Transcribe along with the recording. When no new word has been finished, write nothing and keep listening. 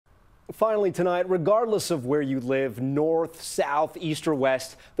Finally tonight, regardless of where you live, north, south, east, or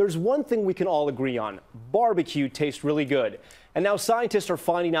west, there's one thing we can all agree on. Barbecue tastes really good. And now scientists are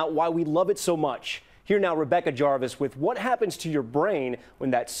finding out why we love it so much. Here now, Rebecca Jarvis with what happens to your brain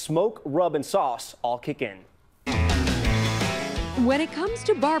when that smoke, rub, and sauce all kick in. When it comes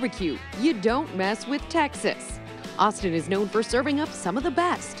to barbecue, you don't mess with Texas. Austin is known for serving up some of the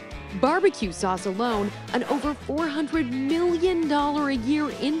best. Barbecue sauce alone, an over $400 million a year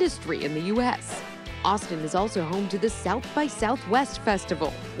industry in the U.S. Austin is also home to the South by Southwest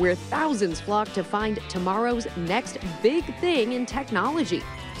Festival, where thousands flock to find tomorrow's next big thing in technology.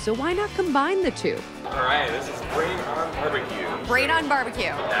 So why not combine the two? All right, this is Brain on Barbecue. Brain on Barbecue.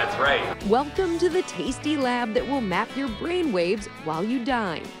 That's right. Welcome to the tasty lab that will map your brain waves while you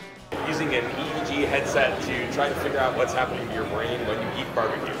dine. Using an EEG headset to try to figure out what's happening to your brain when you eat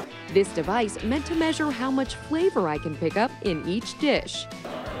barbecue. This device meant to measure how much flavor I can pick up in each dish.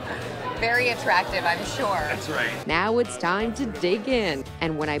 Very attractive, I'm sure. That's right. Now it's time to dig in.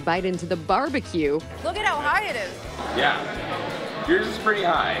 And when I bite into the barbecue, Look at how high it is. Yeah, yours is pretty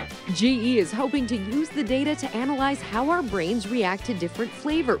high. GE is hoping to use the data to analyze how our brains react to different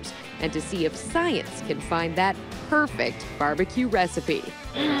flavors and to see if science can find that perfect barbecue recipe.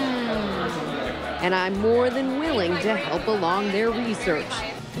 And I'm more than willing to help along their research.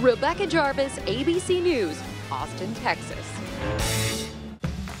 Rebecca Jarvis, ABC News, Austin, Texas.